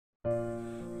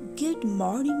Good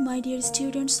morning, my dear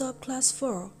students of class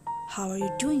 4. How are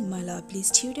you doing, my lovely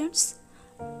students?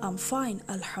 I'm fine,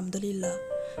 Alhamdulillah.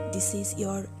 This is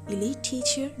your elite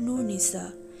teacher, Noor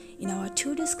Nisa. In our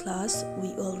today's class, we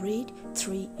will read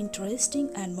 3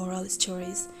 interesting and moral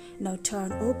stories. Now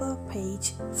turn over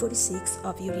page 46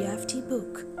 of your EFT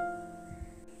book.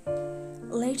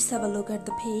 Let's have a look at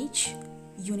the page.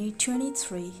 Unit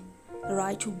 23.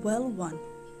 Write well 1.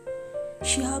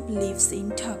 Shihab lives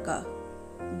in Dhaka.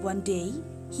 One day,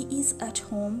 he is at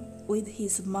home with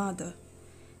his mother.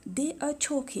 They are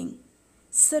talking.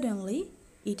 Suddenly,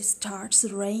 it starts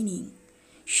raining.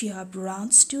 Shihab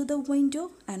runs to the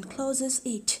window and closes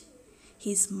it.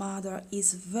 His mother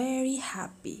is very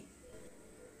happy.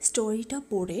 স্টোরিটা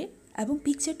পড়ে এবং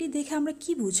পিকচারটি দেখে আমরা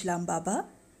কি বুঝলাম বাবা?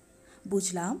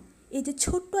 বুঝলাম এই যে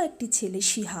ছোট্ট একটি ছেলে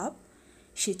শিহাব,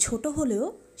 সে ছোট হলেও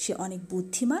সে অনেক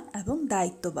বুদ্ধিমান এবং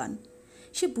দায়িত্ববান।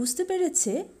 সে বুঝতে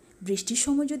পেরেছে বৃষ্টির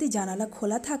সময় যদি জানালা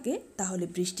খোলা থাকে তাহলে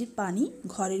বৃষ্টির পানি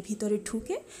ঘরের ভিতরে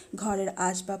ঢুকে ঘরের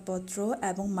আসবাবপত্র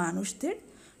এবং মানুষদের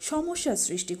সমস্যার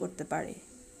সৃষ্টি করতে পারে।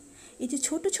 এই যে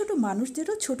ছোট ছোট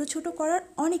মানুষদেরও ছোট ছোট করার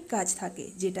অনেক কাজ থাকে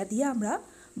যেটা দিয়ে আমরা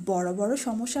বড় বড়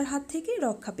সমস্যার হাত থেকে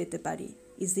রক্ষা পেতে পারি।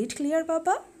 ইজ ইট ক্লিয়ার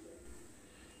বাবা?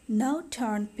 নাও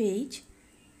turn page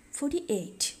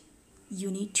 48,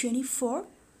 Unit 24.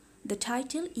 The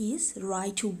title is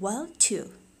Write Well Too.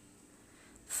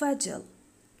 Fajl,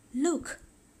 look,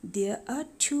 there are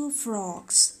 2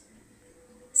 frogs.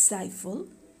 Saiful,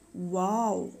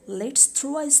 wow, let's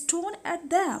throw a stone at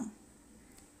them.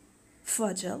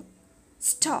 Fajl,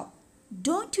 stop,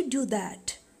 don't you do that.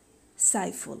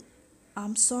 Saiful,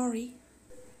 I'm sorry.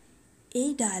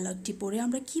 এই ডায়লগটি পড়ে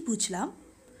আমরা কি বুঝলাম?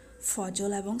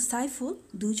 ফজল এবং সাইফুল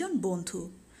দুজন বন্ধু।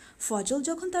 ফজল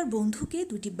যখন তার বন্ধুকে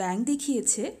 2টি ব্যাঙ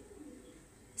দেখিয়েছে,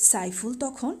 সাইফুল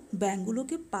তখন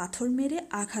ব্যাঙগুলোকে পাথর মেরে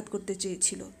আঘাত করতে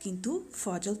চেয়েছিল, কিন্তু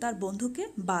ফজল তার বন্ধুকে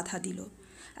বাধা দিল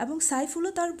এবং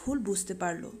সাইফুলও তার ভুল বুঝতে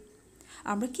পারল।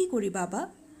 আমরা কি করি বাবা?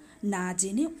 না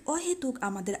জেনে অহেতুক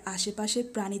আমাদের আশেপাশের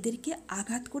প্রাণীদেরকে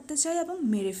আঘাত করতে চাই এবং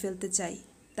মেরে ফেলতে চাই,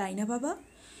 তাই না বাবা?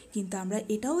 কিন্তু আমরা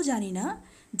এটাও জানি না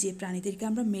যে প্রাণীদেরকে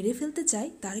আমরা মেরে ফেলতে চাই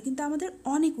তারা কিন্তু আমাদের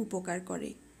অনেক উপকার করে।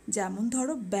 যেমন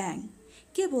ধরো ব্যাঙ।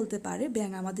 কে বলতে পারে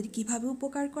ব্যাঙ আমাদের কিভাবে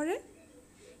উপকার করে?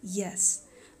 ইয়েস,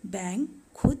 ব্যাঙ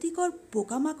ক্ষতিকর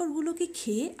পোকামাকড়গুলোকে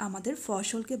খেয়ে আমাদের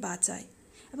ফসলকে বাঁচায়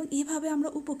এবং এভাবে আমরা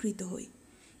উপকৃত হই।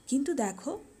 কিন্তু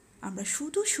দেখো, আমরা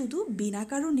শুধু শুধু বিনা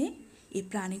কারণে এই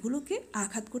প্রাণীগুলোকে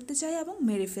আঘাত করতে চাই এবং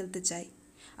মেরে ফেলতে চাই।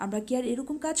 আমরা কি আর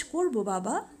এরকম কাজ করব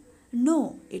বাবা? নো,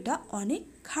 এটা অনেক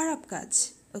খারাপ কাজ।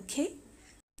 ওকে?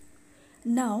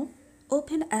 নাও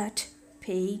open at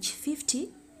page 50,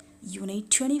 Unit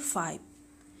 25.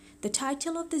 The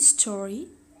title of the story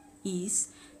is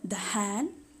The Hen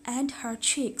and Her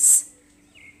Chicks.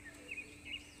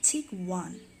 Chick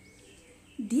 1.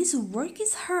 This work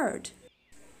is hard.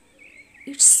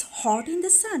 It's hot in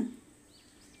the sun.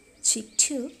 Chick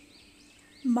 2.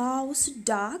 Mouse,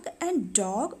 duck and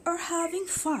dog are having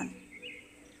fun.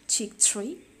 Chick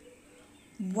 3.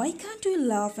 Why can't we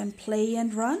laugh and play and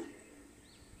run?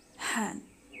 Hen.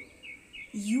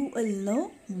 You will know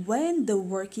when the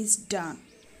work is done.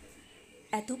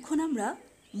 এতক্ষণ আমরা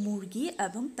মুরগি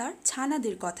এবং তার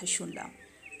ছানাদের কথা শুনলাম।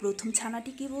 প্রথম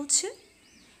ছানাটি কি বলছে?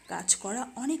 কাজ করা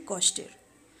অনেক কষ্টের,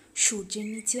 সূর্যের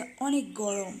নিচে অনেক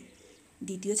গরম।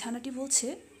 দ্বিতীয় ছানাটি বলছে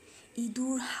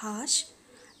ইঁদুর, হাঁস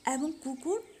এবং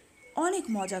কুকুর অনেক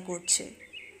মজা করছে।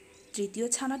 তৃতীয়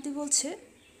ছানাটি বলছে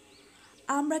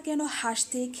আমরা কেন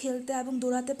হাসতে, খেলতে এবং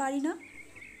দৌড়াতে পারি না?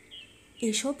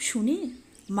 এসব শুনে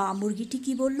মা মুরগিটি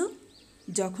কি বলল?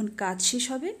 যখন কাজ শেষ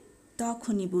হবে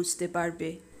তখনই বুঝতে পারবে।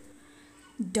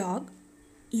 Dog,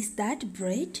 is that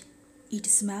bread? It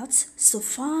smells so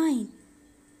fine.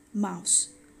 Mouse,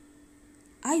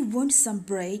 I want some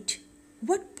bread.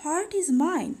 What part is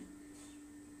mine?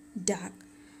 Duck,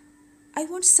 I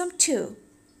want some too.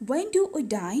 When do we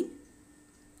dine?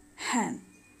 Hen,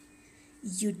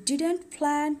 you didn't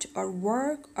plant or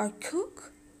work or cook?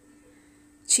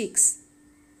 Chicks,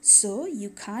 so you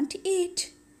can't eat.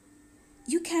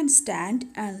 You can stand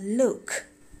and look.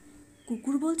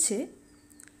 কুকুর বলছে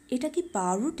এটা কি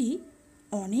পাউরুটি?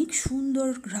 অনেক সুন্দর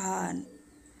ঘ্রাণ।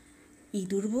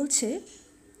 ইঁদুর বলছে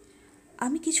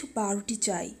আমি কিছু পাউরুটি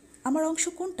চাই, আমার অংশ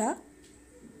কোনটা?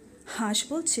 হাঁস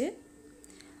বলছে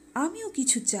আমিও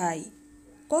কিছু চাই,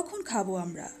 কখন খাবো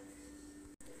আমরা?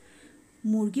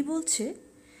 মুরগি বলছে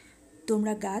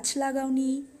তোমরা গাছ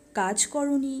লাগাওনি, কাজ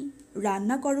করনি,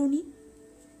 রান্না করনি।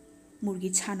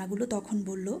 মুরগির ছানাগুলো তখন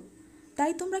বলল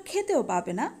তাই তোমরা খেতেও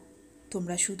পাবে না,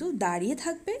 তোমরা শুধু দাঁড়িয়ে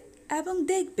থাকবে এবং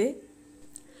দেখবে।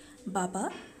 বাবা,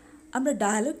 আমরা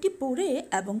ডায়ালগটি পড়ে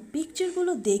এবং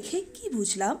পিকচারগুলো দেখে কি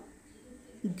বুঝলাম?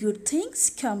 Good things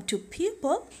come to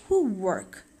people who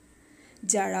work.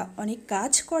 যারা অনেক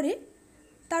কাজ করে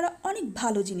তারা অনেক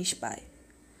ভালো জিনিস পায়,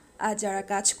 আর যারা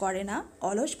কাজ করে না,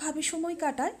 অলসভাবে সময়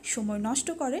কাটায়, সময় নষ্ট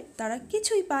করে, তারা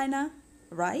কিছুই পায় না,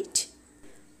 right?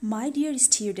 My dear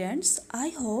students, I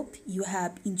hope you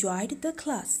have enjoyed the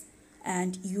class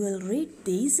and you will read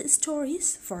these stories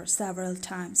for several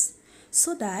times so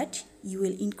that you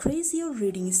will increase your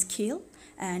reading skill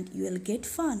and you will get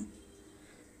fun.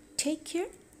 Take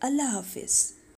care. Allah Hafiz.